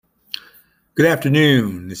Good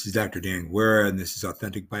afternoon. This is Dr. Dan Guerra, and this is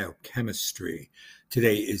Authentic Biochemistry.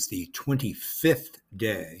 Today is the 25th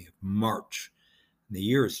day of March, and the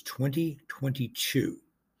year is 2022.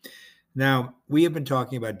 Now, we have been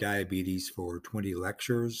talking about diabetes for 20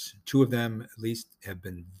 lectures. 2 of them, at least, have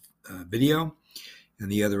been video,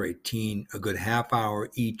 and the other 18, a good half hour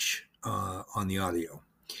each on the audio.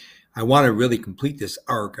 I want to really complete this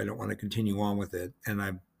arc. I don't want to continue on with it, and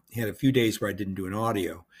I've had a few days where I didn't do an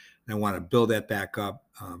audio. I want to build that back up.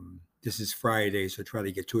 This is Friday, so try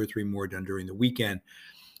to get 2 or 3 more done during the weekend,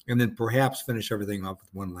 and then perhaps finish everything off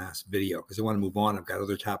with one last video because I want to move on. I've got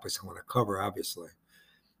other topics I want to cover, obviously.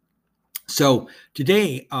 So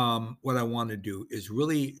today, what I want to do is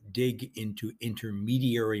really dig into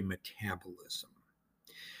intermediary metabolism.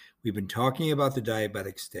 We've been talking about the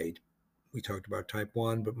diabetic state. We talked about type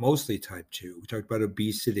 1, but mostly type 2. We talked about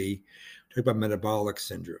obesity. We talked about metabolic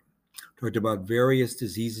syndrome. Talked about various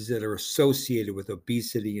diseases that are associated with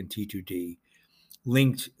obesity and T2D,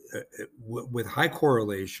 linked with high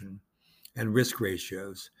correlation and risk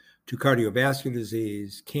ratios to cardiovascular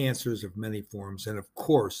disease, cancers of many forms, and of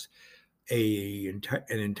course, an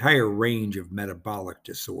entire range of metabolic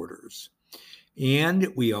disorders. And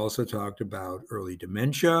we also talked about early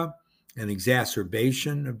dementia and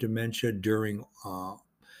exacerbation of dementia during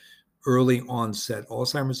early onset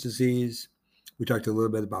Alzheimer's disease. We talked a little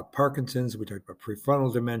bit about Parkinson's. We talked about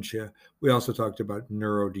prefrontal dementia. We also talked about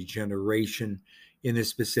neurodegeneration in a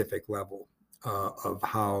specific level of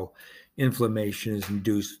how inflammation is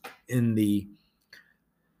induced in the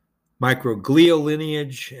microglial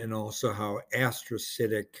lineage, and also how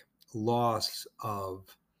astrocytic loss of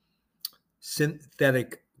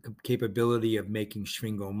synthetic capability of making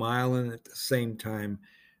sphingomyelin at the same time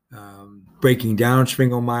breaking down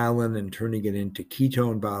sphingomyelin and turning it into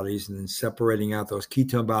ketone bodies, and then separating out those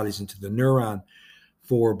ketone bodies into the neuron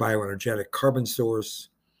for bioenergetic carbon source.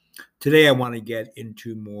 Today, I want to get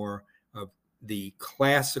into more of the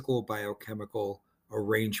classical biochemical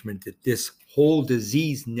arrangement that this whole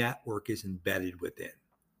disease network is embedded within.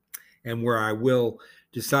 And where I will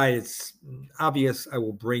decide it's obvious, I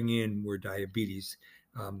will bring in where diabetes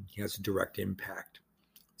has a direct impact.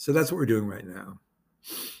 So that's what we're doing right now.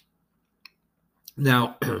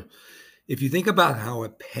 Now, if you think about how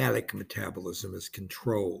hepatic metabolism is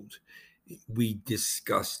controlled, we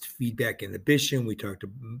discussed feedback inhibition. We talked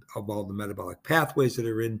about all the metabolic pathways that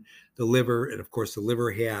are in the liver. And of course, the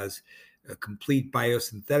liver has a complete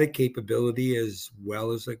biosynthetic capability as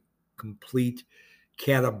well as a complete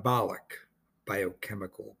catabolic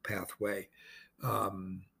biochemical pathway,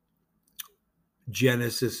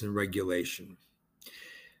 genesis and regulation.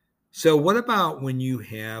 So what about when you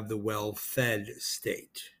have the well-fed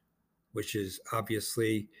state, which is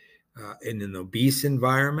obviously in an obese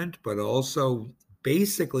environment, but also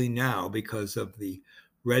basically now, because of the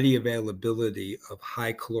ready availability of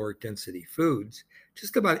high caloric density foods,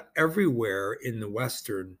 just about everywhere in the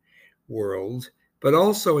Western world, but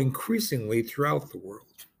also increasingly throughout the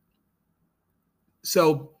world.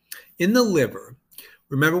 So in the liver,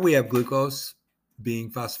 remember we have glucose being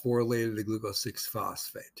phosphorylated to glucose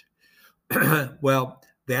 6-phosphate. Well,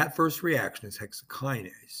 that first reaction is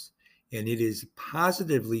hexokinase, and it is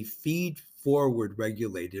positively feed-forward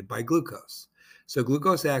regulated by glucose. So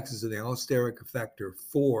glucose acts as an allosteric effector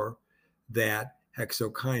for that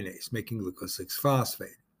hexokinase, making glucose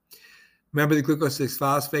 6-phosphate. Remember, the glucose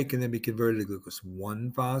 6-phosphate can then be converted to glucose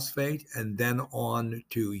 1-phosphate and then on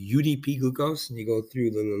to UDP glucose, and you go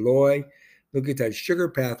through the Laloy nucleotide sugar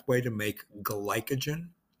pathway to make glycogen.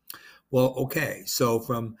 Well, okay, so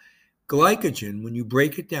from glycogen, when you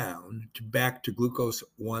break it down back to glucose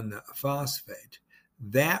 1-phosphate,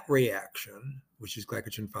 that reaction, which is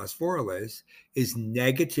glycogen phosphorylase, is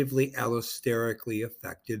negatively allosterically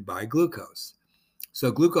affected by glucose.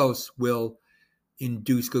 So glucose will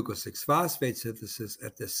induce glucose 6-phosphate synthesis.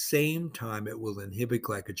 At the same time, it will inhibit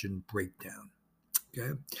glycogen breakdown.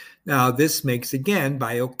 Okay. Now, this makes, again,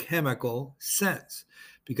 biochemical sense,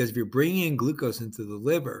 because if you're bringing in glucose into the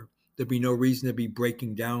liver, there'd be no reason to be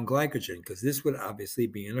breaking down glycogen, because this would obviously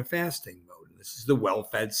be in a fasting mode. And this is the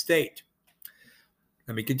well-fed state.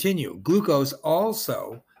 Let me continue. Glucose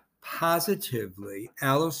also positively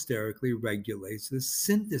allosterically regulates the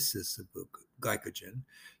synthesis of glycogen.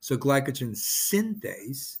 So glycogen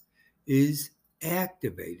synthase is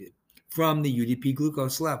activated from the UDP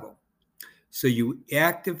glucose level. So you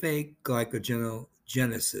activate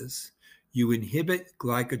glycogenogenesis, you inhibit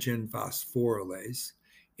glycogen phosphorylase,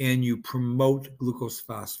 and you promote glucose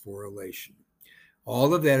phosphorylation.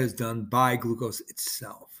 All of that is done by glucose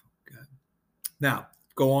itself. Okay? Now,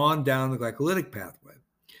 go on down the glycolytic pathway.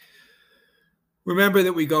 Remember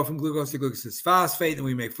that we go from glucose to glucose 6-phosphate, and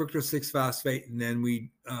we make fructose 6-phosphate, and then we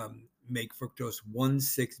make fructose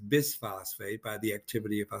 1,6-bisphosphate by the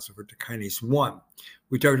activity of phosphofructokinase 1.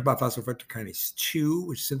 We talked about phosphofructokinase 2,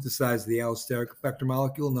 which synthesizes the allosteric effector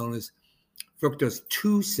molecule known as fructose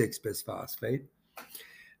 2,6-bisphosphate.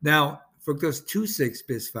 Now, fructose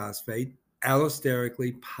 2,6-bisphosphate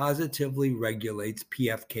allosterically positively regulates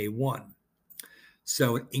PFK1.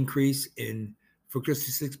 So an increase in fructose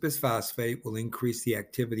 2,6-bisphosphate will increase the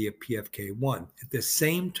activity of PFK1. At the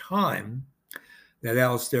same time, that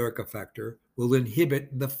allosteric effector will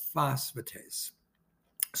inhibit the phosphatase.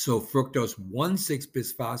 So fructose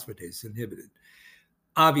 1,6-bisphosphate is inhibited.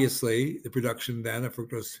 Obviously, the production then of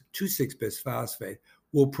fructose 2,6-bisphosphate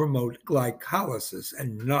will promote glycolysis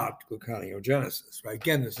and not gluconeogenesis, right?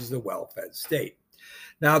 Again, this is a well-fed state.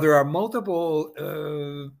 Now, there are multiple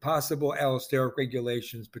possible allosteric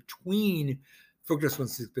regulations between fructose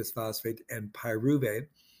 1,6-bisphosphate and pyruvate.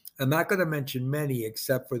 I'm not going to mention many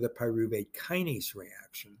except for the pyruvate kinase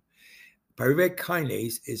reaction. Pyruvate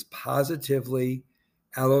kinase is positively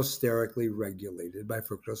allosterically regulated by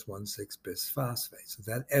fructose 1,6-bisphosphate. So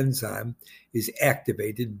that enzyme is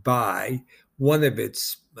activated by one of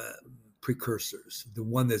its precursors, the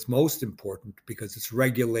one that's most important because it's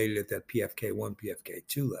regulated at that PFK1,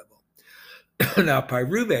 PFK2 level. Now,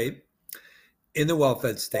 pyruvate in the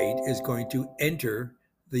well-fed state is going to enter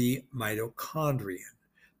the mitochondrion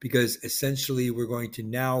because essentially we're going to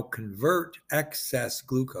now convert excess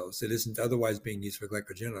glucose that isn't otherwise being used for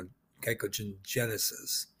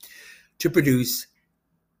glycogenesis to produce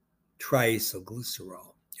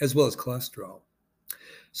triacylglycerol as well as cholesterol.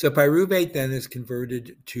 So pyruvate then is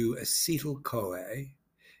converted to acetyl-CoA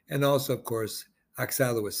and also, of course,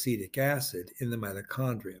 oxaloacetic acid in the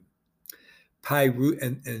mitochondrion.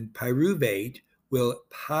 And pyruvate will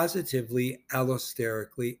positively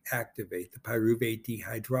allosterically activate the pyruvate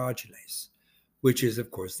dehydrogenase, which is,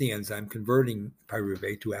 of course, the enzyme converting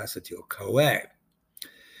pyruvate to acetyl-CoA.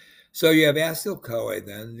 So you have acetyl-CoA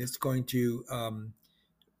then, it's going to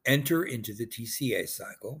enter into the TCA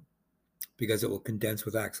cycle because it will condense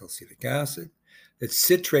with oxaloacetic acid. That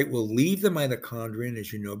citrate will leave the mitochondrion,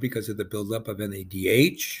 as you know, because of the buildup of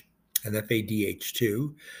NADH and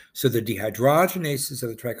FADH2. So the dehydrogenases of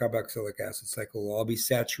the tricarboxylic acid cycle will all be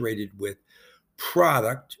saturated with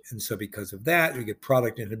product. And so because of that, you get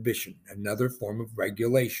product inhibition, another form of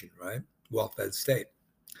regulation, right? Well-fed state.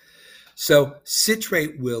 So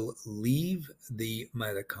citrate will leave the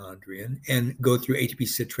mitochondrion and go through ATP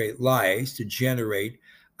citrate lyase to generate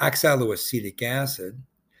oxaloacetic acid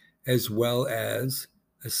as well as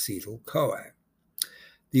acetyl-CoA.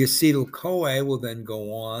 The acetyl-CoA will then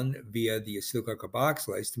go on via the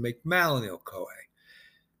acetyl-carboxylase to make malonyl-CoA.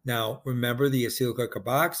 Now, remember, the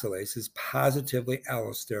acetyl-carboxylase is positively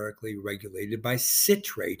allosterically regulated by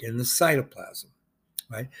citrate in the cytoplasm,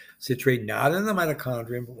 right? Citrate not in the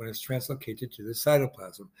mitochondrion, but when it's translocated to the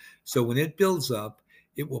cytoplasm. So when it builds up,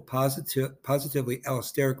 it will positively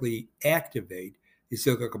allosterically activate the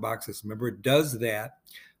acetyl-carboxylase. Remember, it does that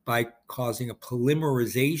by causing a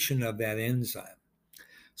polymerization of that enzyme.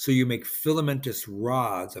 So you make filamentous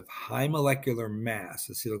rods of high molecular mass,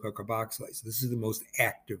 acetyl-carboxylase. This is the most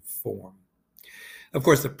active form. Of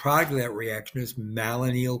course, the product of that reaction is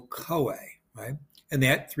malonyl-CoA, right? And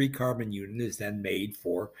that 3-carbon unit is then made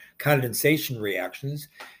for condensation reactions,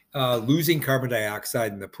 losing carbon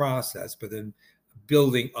dioxide in the process, but then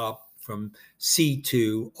building up from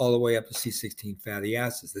C2 all the way up to C16 fatty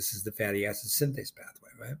acids. This is the fatty acid synthase pathway,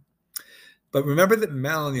 right? But remember that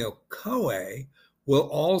malonyl-CoA will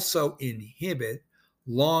also inhibit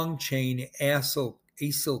long-chain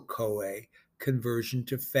acyl-CoA conversion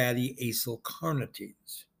to fatty acyl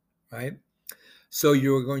carnitines, right? So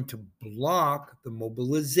you're going to block the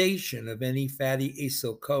mobilization of any fatty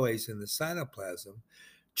acyl-CoAs in the cytoplasm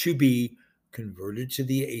to be converted to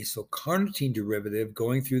the acyl-carnitine derivative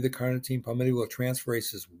going through the carnitine palmitoyl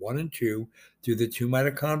transferases 1 and 2 through the 2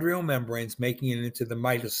 mitochondrial membranes, making it into the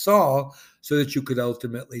mitosol so that you could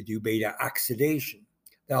ultimately do beta oxidation.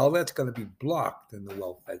 Now, all that's going to be blocked in the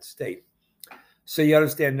well-fed state. So you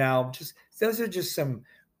understand now, those are just some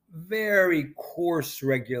very coarse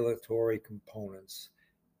regulatory components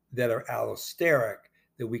that are allosteric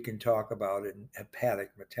that we can talk about in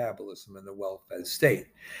hepatic metabolism in the well-fed state.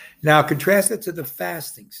 Now, contrast it to the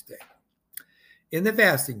fasting state. In the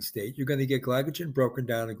fasting state, you're going to get glycogen broken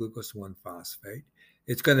down to glucose 1-phosphate.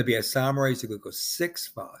 It's going to be isomerase to glucose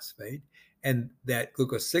 6-phosphate, and that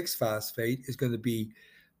glucose 6-phosphate is going to be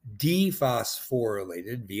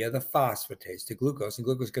dephosphorylated via the phosphatase to glucose, and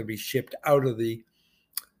glucose is going to be shipped out of the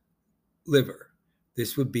liver.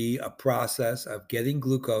 This would be a process of getting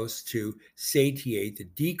glucose to satiate the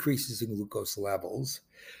decreases in glucose levels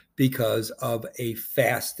because of a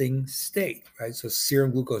fasting state, right? So serum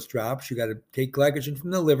glucose drops. You got to take glycogen from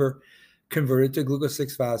the liver, convert it to glucose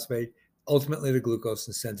 6-phosphate, ultimately to glucose,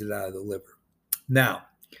 and send it out of the liver. Now,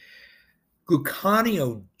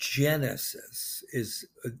 gluconeogenesis is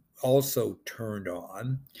also turned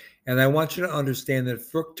on. And I want you to understand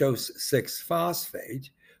that fructose 6-phosphate,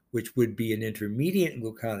 which would be an intermediate in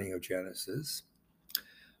gluconeogenesis,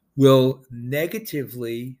 will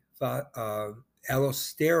negatively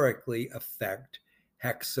allosterically affect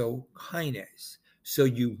hexokinase. So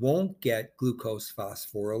you won't get glucose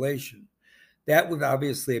phosphorylation. That would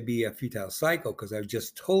obviously be a futile cycle because I've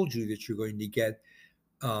just told you that you're going to get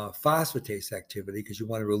phosphatase activity because you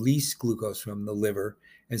want to release glucose from the liver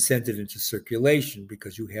and send it into circulation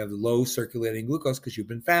because you have low circulating glucose because you've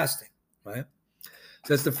been fasting, right?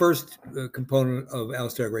 So that's the first component of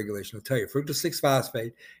allosteric regulation. I'll tell you, fructose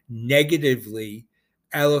 6-phosphate negatively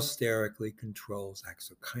allosterically controls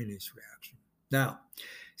hexokinase reaction. Now,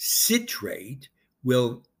 citrate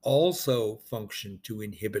will also function to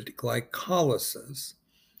inhibit glycolysis,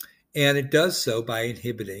 and it does so by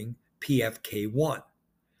inhibiting PFK1.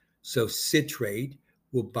 So citrate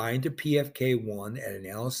will bind to PFK1 at an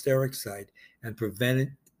allosteric site and prevent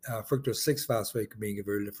fructose 6-phosphate from being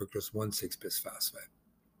converted to fructose 1,6-bisphosphate.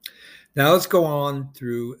 Now let's go on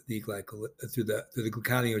through the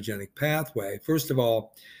gluconeogenic pathway. First of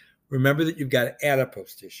all, remember that you've got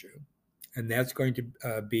adipose tissue, and that's going to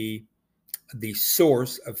be the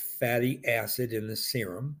source of fatty acid in the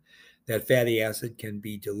serum. That fatty acid can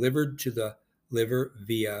be delivered to the liver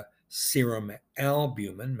via serum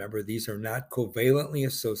albumin. Remember, these are not covalently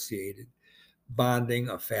associated bonding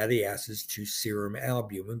of fatty acids to serum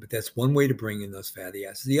albumin, but that's one way to bring in those fatty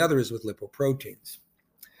acids. The other is with lipoproteins.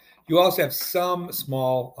 You also have some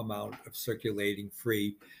small amount of circulating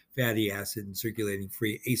free fatty acid and circulating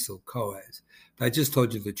free acyl-CoAs. But I just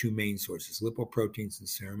told you the two main sources, lipoproteins and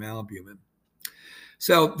serum albumin.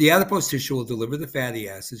 So the adipose tissue will deliver the fatty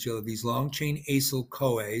acids. You'll have these long-chain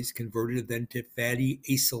acyl-CoAs converted then to fatty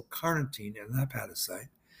acylcarnitine in the hepatocyte.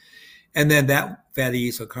 And then that fatty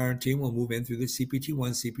acylcarnitine will move in through the CPT1,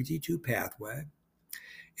 CPT2 pathway.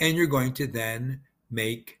 And you're going to then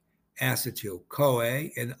make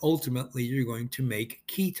acetyl-CoA, and ultimately you're going to make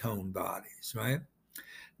ketone bodies, right?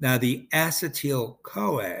 Now the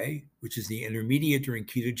acetyl-CoA, which is the intermediate during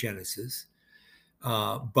ketogenesis,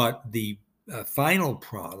 but the final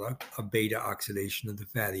product of beta oxidation of the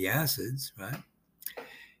fatty acids, right?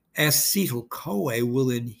 Acetyl-CoA will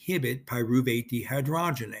inhibit pyruvate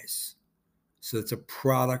dehydrogenase. So it's a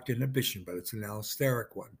product inhibition, but it's an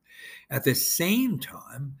allosteric one. At the same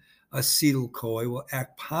time, acetyl-CoA will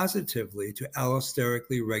act positively to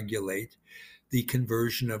allosterically regulate the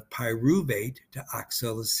conversion of pyruvate to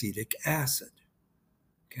oxaloacetic acid.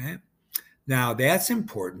 Okay? Now, that's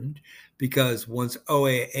important because once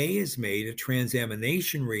OAA is made, a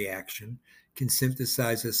transamination reaction can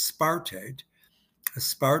synthesize aspartate.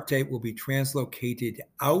 Aspartate will be translocated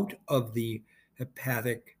out of the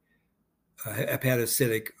hepatocytic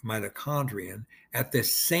mitochondrion. At the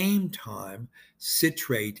same time, at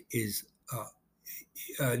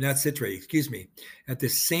the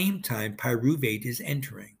same time, pyruvate is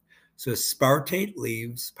entering. So aspartate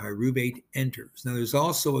leaves, pyruvate enters. Now there's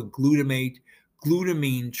also a glutamine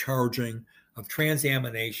charging of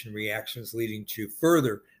transamination reactions leading to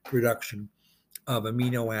further production of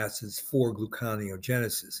amino acids for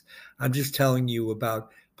gluconeogenesis. I'm just telling you about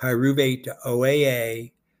pyruvate to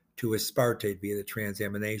OAA to aspartate via the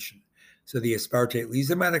transamination. So the aspartate leaves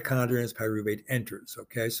the mitochondria as pyruvate enters.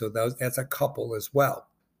 Okay, so that's a couple as well.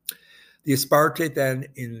 The aspartate then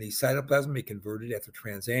in the cytoplasm may be converted after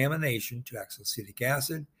transamination to oxaloacetic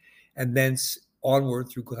acid, and then onward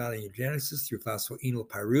through gluconeogenesis through phosphoenol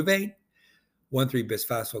pyruvate,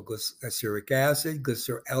 1,3-bisphosphoglyceric acid,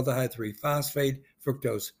 glyceraldehyde 3-phosphate,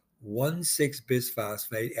 fructose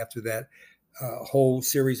 1,6-bisphosphate. After that, whole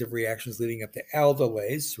series of reactions leading up to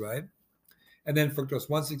aldolase, right? And then fructose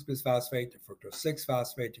 1,6-bisphosphate to fructose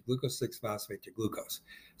 6-phosphate to glucose 6-phosphate to glucose.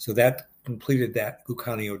 So that completed that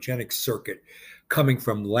gluconeogenic circuit, coming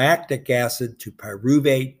from lactic acid to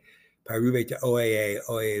pyruvate, pyruvate to OAA,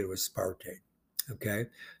 OAA to aspartate. Okay,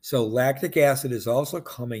 so lactic acid is also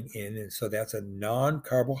coming in, and so that's a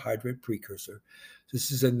non-carbohydrate precursor.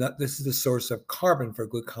 This is the source of carbon for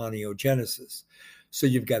gluconeogenesis. So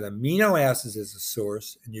you've got amino acids as a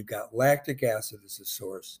source, and you've got lactic acid as a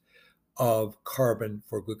source of carbon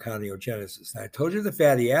for gluconeogenesis. Now, I told you the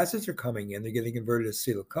fatty acids are coming in, they're getting converted to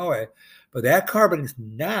acetyl-CoA, but that carbon is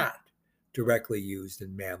not directly used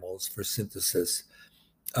in mammals for synthesis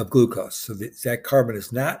of glucose. So that carbon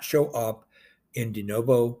does not show up in de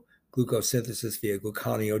novo glucose synthesis via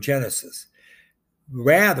gluconeogenesis.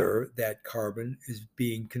 Rather, that carbon is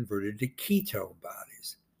being converted to ketone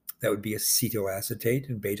bodies. That would be acetoacetate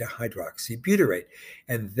and beta hydroxybutyrate.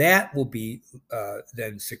 And that will be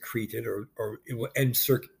then secreted or it will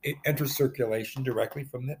enter circulation directly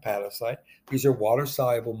from the hepatocyte. These are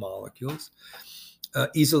water-soluble molecules,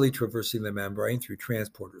 easily traversing the membrane through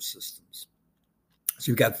transporter systems.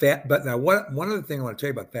 So you've got fat, but now one other thing I want to tell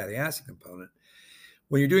you about the fatty acid component,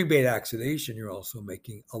 when you're doing beta oxidation, you're also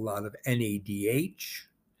making a lot of NADH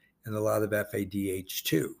and a lot of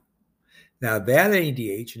FADH2. Now that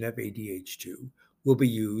NADH and FADH2 will be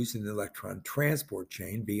used in the electron transport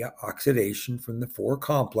chain via oxidation from the 4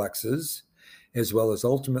 complexes, as well as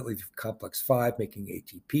ultimately complex 5 making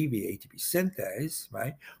ATP via ATP synthase,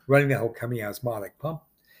 right? Running the whole chemiosmotic pump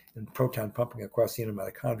and proton pumping across the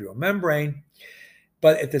intermitochondrial membrane.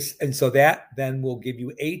 But so that then will give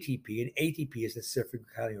you ATP, and ATP is necessary for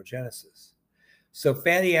gluconeogenesis. So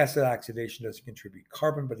fatty acid oxidation doesn't contribute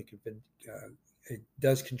carbon, but it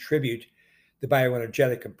does contribute the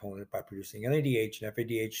bioenergetic component by producing NADH and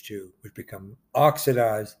FADH2, which become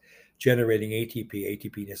oxidized, generating ATP.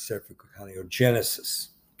 ATP necessary for gluconeogenesis.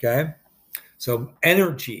 Okay, so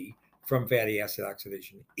energy from fatty acid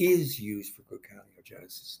oxidation is used for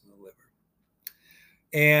gluconeogenesis in the liver.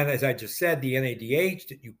 And as I just said, the NADH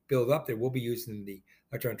that you build up there will be used in the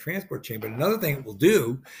electron transport chain. But another thing it will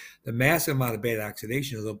do, the massive amount of beta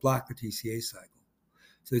oxidation, is it'll block the TCA cycle.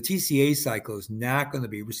 So the TCA cycle is not going to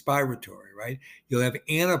be respiratory, right? You'll have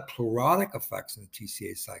anaplerotic effects in the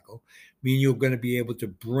TCA cycle, meaning you're going to be able to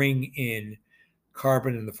bring in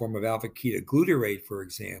carbon in the form of alpha-ketoglutarate, for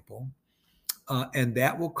example, and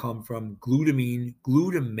that will come from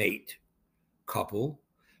glutamate couple,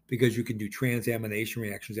 because you can do transamination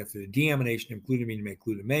reactions after the deamination of glutamine to make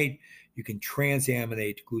glutamate. You can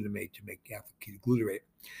transaminate glutamate to make alpha-ketoglutarate.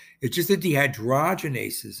 It's just the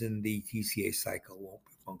dehydrogenases in the TCA cycle won't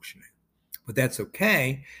be functioning. But that's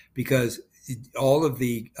okay, because all of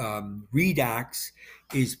the redox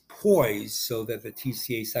is poised so that the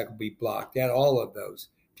TCA cycle will be blocked at all of those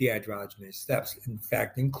dehydrogenase steps, in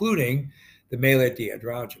fact, including the malate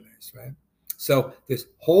dehydrogenase, right? So this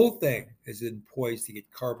whole thing is poised to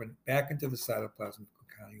get carbon back into the cytoplasm for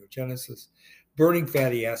gluconeogenesis, burning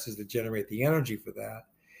fatty acids to generate the energy for that.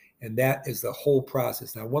 And that is the whole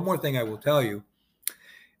process. Now, one more thing I will tell you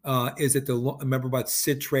is that remember about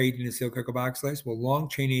citrate and acetylcarboxylase? Well,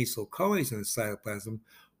 long-chain acyl-CoAs in the cytoplasm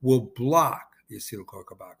will block the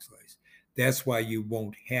acetylcarboxylase. That's why you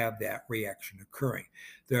won't have that reaction occurring.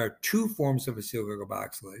 There are 2 forms of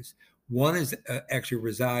acetylcarboxylase. One is actually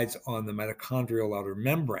resides on the mitochondrial outer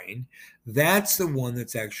membrane. That's the one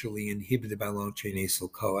that's actually inhibited by long-chain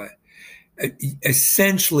acyl-CoA.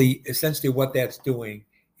 Essentially, what that's doing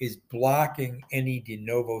is blocking any de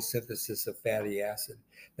novo synthesis of fatty acid.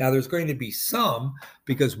 Now, there's going to be some,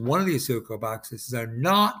 because one of the acetylcarboxylases are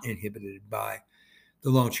not inhibited by the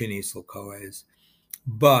long-chain acyl-CoAs,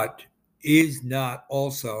 but is not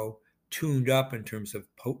also tuned up in terms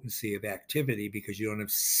of potency of activity, because you don't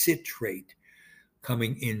have citrate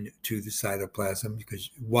coming into the cytoplasm. Because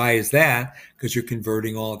why is that? Because you're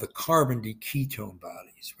converting all of the carbon to ketone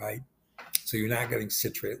bodies, right? So you're not getting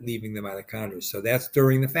citrate leaving the mitochondria. So that's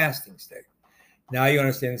during the fasting state. Now you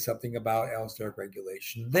understand something about allosteric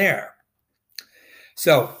regulation there.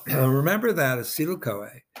 So remember that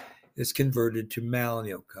acetyl-CoA is converted to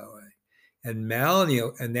malonyl-CoA, and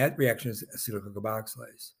that reaction is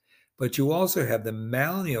acetylcarboxylase. But you also have the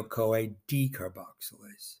malonyl-CoA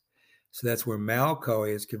decarboxylase. So that's where mal-CoA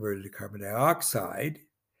is converted to carbon dioxide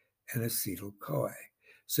and acetyl-CoA.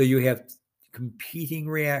 So you have competing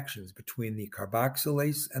reactions between the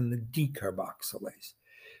carboxylase and the decarboxylase.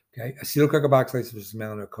 Okay, acetylcarboxylase versus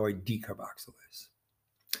malonyl-CoA decarboxylase.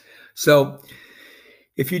 So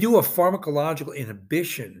if you do a pharmacological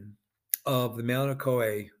inhibition of the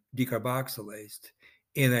malonyl-CoA decarboxylase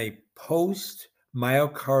in a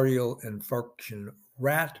post-myocardial infarction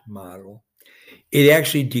rat model, it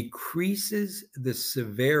actually decreases the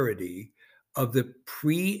severity of the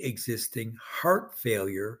pre-existing heart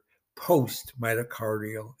failure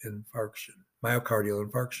post-myocardial infarction.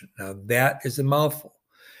 Now, that is a mouthful.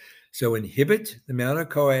 So inhibit the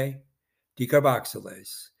malonyl-CoA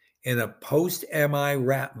decarboxylase in a post-MI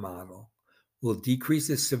rat model will decrease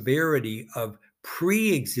the severity of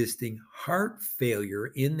pre-existing heart failure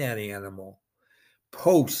in that animal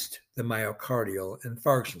post the myocardial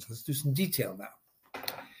infarction. So let's do some detail now.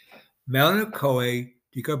 Malonyl-CoA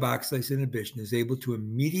decarboxylase inhibition is able to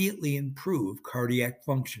immediately improve cardiac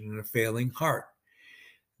function in a failing heart.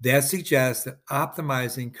 That suggests that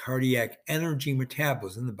optimizing cardiac energy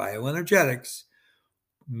metabolism, the bioenergetics,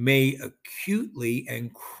 may acutely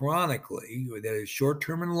and chronically, that is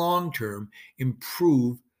short-term and long-term,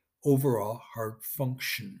 improve overall heart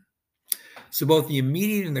function. So both the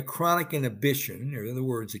immediate and the chronic inhibition, or in other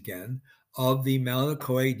words again, of the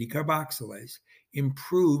malonyl-CoA decarboxylase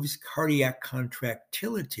improves cardiac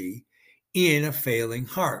contractility in a failing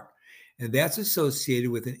heart. And that's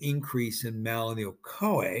associated with an increase in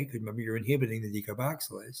malonyl-CoA, because remember you're inhibiting the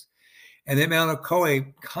decarboxylase. And that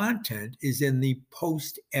malonyl-CoA content is in the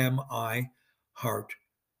post-MI heart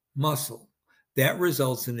muscle. That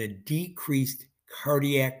results in a decreased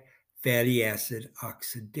cardiac fatty acid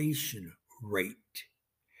oxidation rate.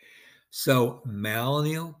 So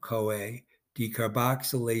malonyl-CoA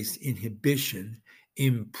decarboxylase inhibition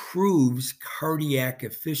improves cardiac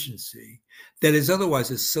efficiency that is otherwise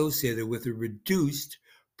associated with a reduced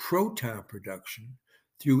proton production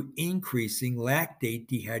through increasing lactate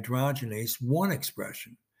dehydrogenase 1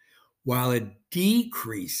 expression, while it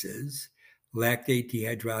decreases lactate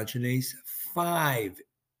dehydrogenase 5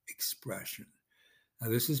 expression. Now,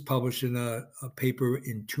 this is published in a paper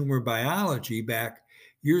in Tumor Biology back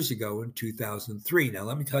years ago in 2003. Now,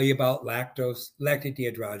 let me tell you about lactate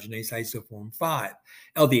dehydrogenase isoform 5,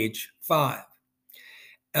 LDH5.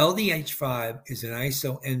 LDH5 is an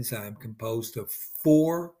isoenzyme composed of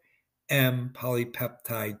 4 M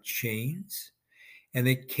polypeptide chains, and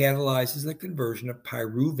it catalyzes the conversion of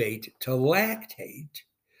pyruvate to lactate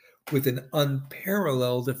with an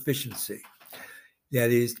unparalleled efficiency. That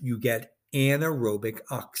is, you get anaerobic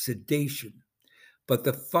oxidation. But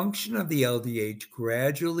the function of the LDH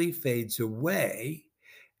gradually fades away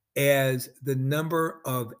as the number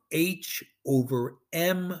of H over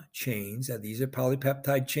M chains, and these are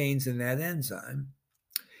polypeptide chains in that enzyme,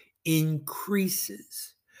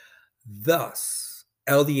 increases. Thus,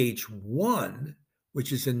 LDH1,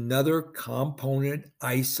 which is another component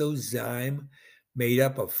isozyme made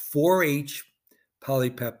up of 4H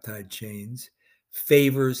polypeptide chains,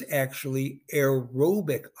 favors actually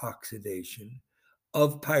aerobic oxidation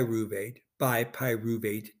of pyruvate by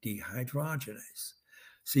pyruvate dehydrogenase.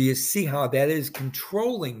 So you see how that is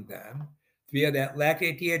controlling them via that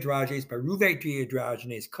lactate dehydrogenase, pyruvate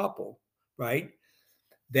dehydrogenase couple, right?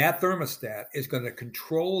 That thermostat is going to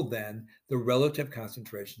control then the relative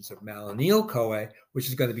concentrations of malonyl-CoA, which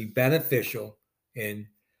is going to be beneficial in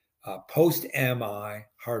post-MI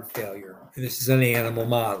heart failure. And this is an animal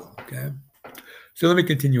model, okay? So let me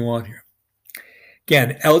continue on here.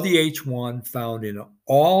 Again, LDH1 found in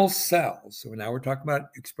all cells. So now we're talking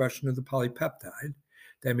about expression of the polypeptide.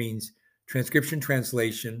 That means transcription,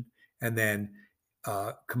 translation, and then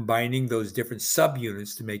combining those different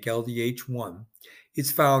subunits to make LDH1.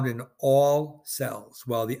 It's found in all cells,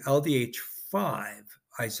 while the LDH5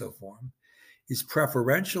 isoform is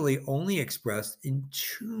preferentially only expressed in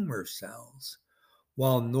tumor cells,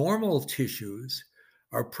 while normal tissues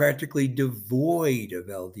are practically devoid of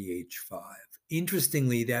LDH5.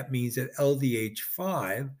 Interestingly, that means that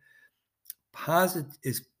LDH5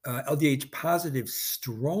 LDH positive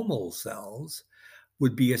stromal cells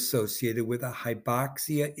would be associated with a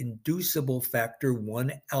hypoxia inducible factor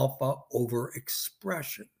 1 alpha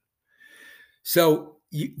overexpression. So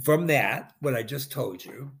from that, what I just told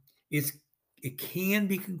you, it can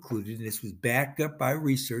be concluded, and this was backed up by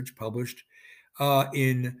research published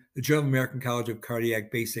in the Journal of American College of Cardiac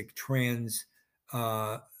Basic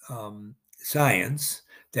Science.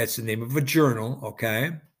 That's the name of a journal,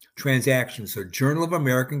 okay? Transactions. So Journal of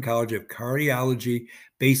American College of Cardiology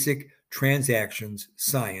Basic Transactions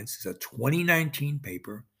Science is a 2019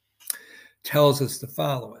 paper, tells us the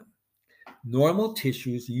following. Normal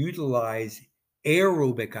tissues utilize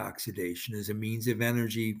aerobic oxidation as a means of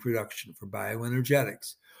energy production for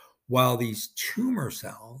bioenergetics, while these tumor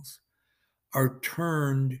cells are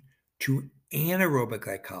turned to anaerobic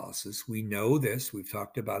glycolysis. We know this. We've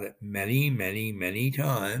talked about it many, many, many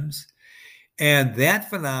times. And that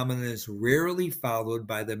phenomenon is rarely followed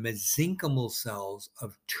by the mesenchymal cells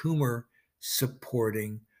of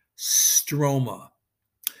tumor-supporting stroma.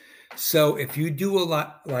 So if you do a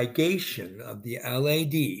ligation of the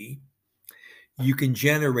LAD, you can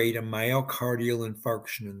generate a myocardial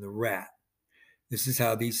infarction in the rat. This is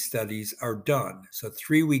how these studies are done. So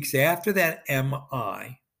 3 weeks after that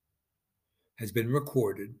MI has been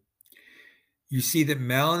recorded, you see that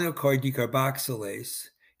malonyl-CoA decarboxylase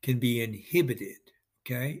can be inhibited,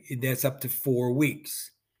 okay? And that's up to 4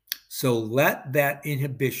 weeks. So let that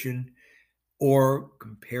inhibition, or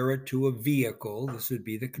compare it to a vehicle, this would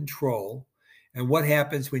be the control. And what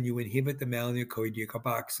happens when you inhibit the malonyl-CoA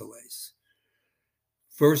decarboxylase?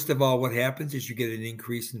 First of all, what happens is you get an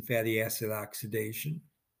increase in fatty acid oxidation.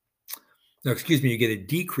 No, excuse me, you get a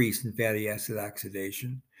decrease in fatty acid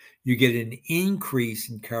oxidation. You get an increase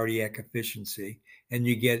in cardiac efficiency, and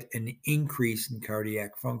you get an increase in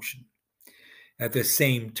cardiac function. At the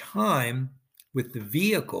same time, with the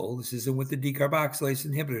vehicle, this isn't with the decarboxylase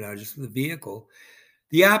inhibitor now, just with the vehicle,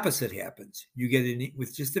 the opposite happens. You get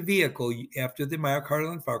with just the vehicle after the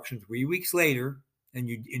myocardial infarction 3 weeks later, and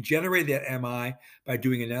you generate that MI by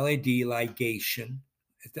doing an LAD ligation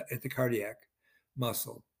at the cardiac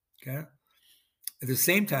muscle. Okay. At the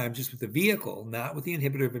same time, just with the vehicle, not with the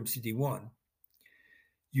inhibitor of MCD1,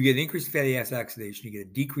 you get an increase in fatty acid oxidation, you get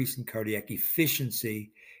a decrease in cardiac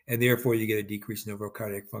efficiency, and therefore you get a decrease in overall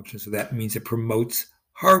cardiac function. So that means it promotes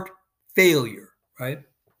heart failure, right?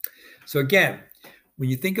 So again, when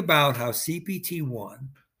you think about how CPT1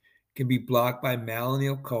 can be blocked by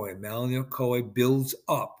malonyl-CoA builds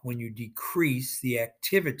up when you decrease the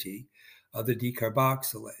activity of the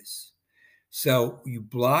decarboxylase. So you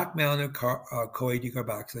block malonyl-CoA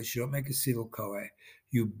decarboxylase, you don't make acetyl-CoA.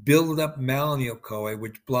 You build up malonyl-CoA,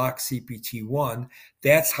 which blocks CPT1.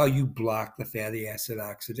 That's how you block the fatty acid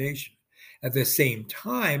oxidation. At the same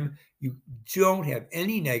time, you don't have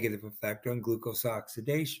any negative effect on glucose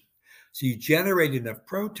oxidation. So you generate enough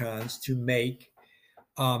protons to make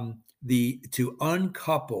to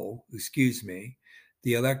uncouple,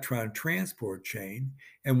 the electron transport chain.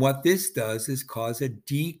 And what this does is cause a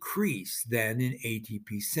decrease then in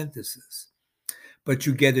ATP synthesis. But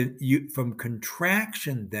you get from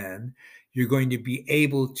contraction then, you're going to be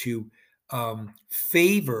able to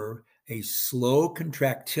favor a slow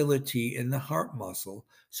contractility in the heart muscle.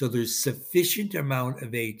 So there's sufficient amount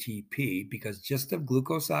of ATP because just of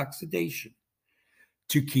glucose oxidation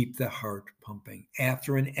to keep the heart pumping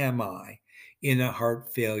after an MI in a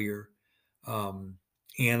heart failure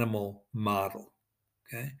animal model.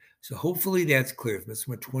 Okay, so hopefully that's clear. This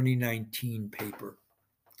from a 2019 paper.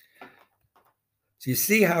 So you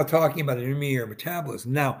see how talking about intermediate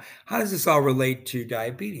metabolism. Now, how does this all relate to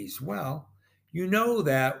diabetes? Well, you know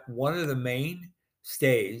that one of the main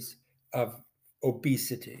stays of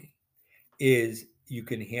obesity is you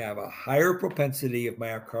can have a higher propensity of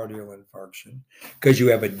myocardial infarction because you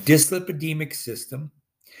have a dyslipidemic system,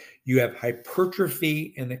 you have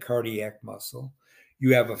hypertrophy in the cardiac muscle,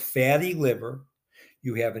 you have a fatty liver,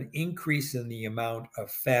 you have an increase in the amount of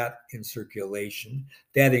fat in circulation.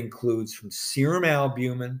 That includes from serum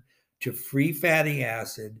albumin to free fatty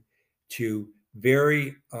acid to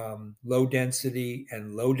very low density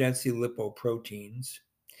and low density lipoproteins.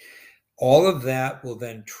 All of that will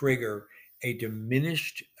then trigger a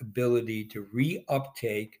diminished ability to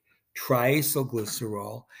reuptake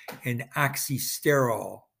triacylglycerol and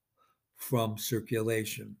oxysterol from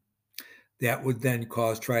circulation. That would then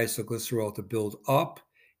cause triacylglycerol to build up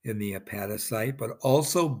in the hepatocyte, but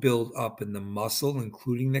also build up in the muscle,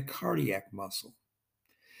 including the cardiac muscle.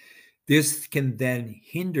 This can then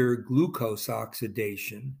hinder glucose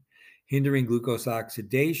oxidation. Hindering glucose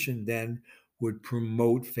oxidation then would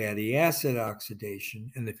promote fatty acid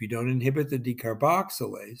oxidation. And if you don't inhibit the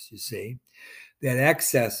decarboxylase, you see, that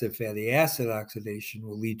excessive fatty acid oxidation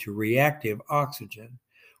will lead to reactive oxygen,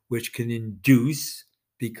 which can induce,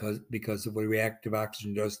 because of what reactive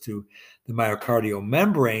oxygen does to the myocardial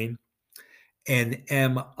membrane, an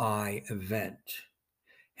MI event.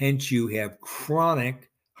 Hence, you have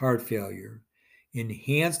chronic heart failure,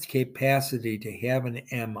 enhanced capacity to have an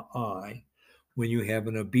MI when you have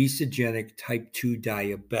an obesogenic type 2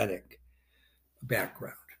 diabetic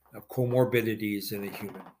background of comorbidities in a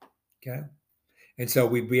human. Okay. And so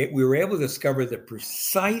we were able to discover the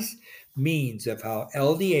precise means of how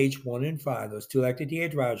LDH1 and 5, those two lactate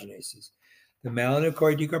dehydrogenases, the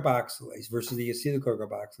malonyl-CoA decarboxylase versus the acetyl-CoA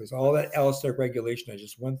carboxylase, all that allosteric regulation I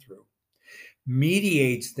just went through,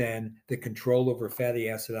 mediates then the control over fatty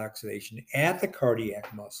acid oxidation at the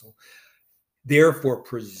cardiac muscle, therefore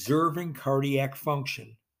preserving cardiac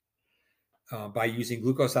function by using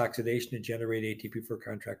glucose oxidation to generate ATP for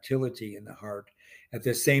contractility in the heart, at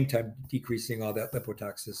the same time decreasing all that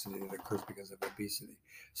lipotoxicity that occurs because of obesity.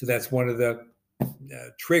 So that's one of the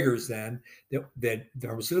triggers then that the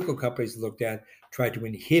pharmaceutical companies looked at, tried to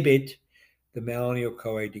inhibit the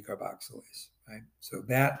malonyl-CoA decarboxylase. Right? So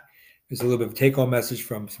that is a little bit of a take-home message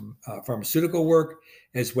from some pharmaceutical work,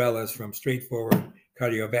 as well as from straightforward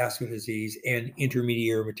cardiovascular disease and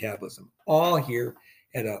intermediary metabolism, all here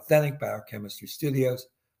at Authentic Biochemistry Studios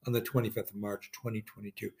on the 25th of March,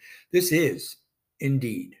 2022. This is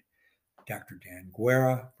indeed Dr. Dan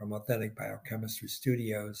Guerra from Authentic Biochemistry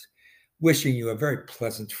Studios, wishing you a very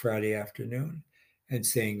pleasant Friday afternoon and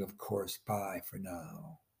saying, of course, bye for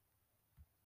now.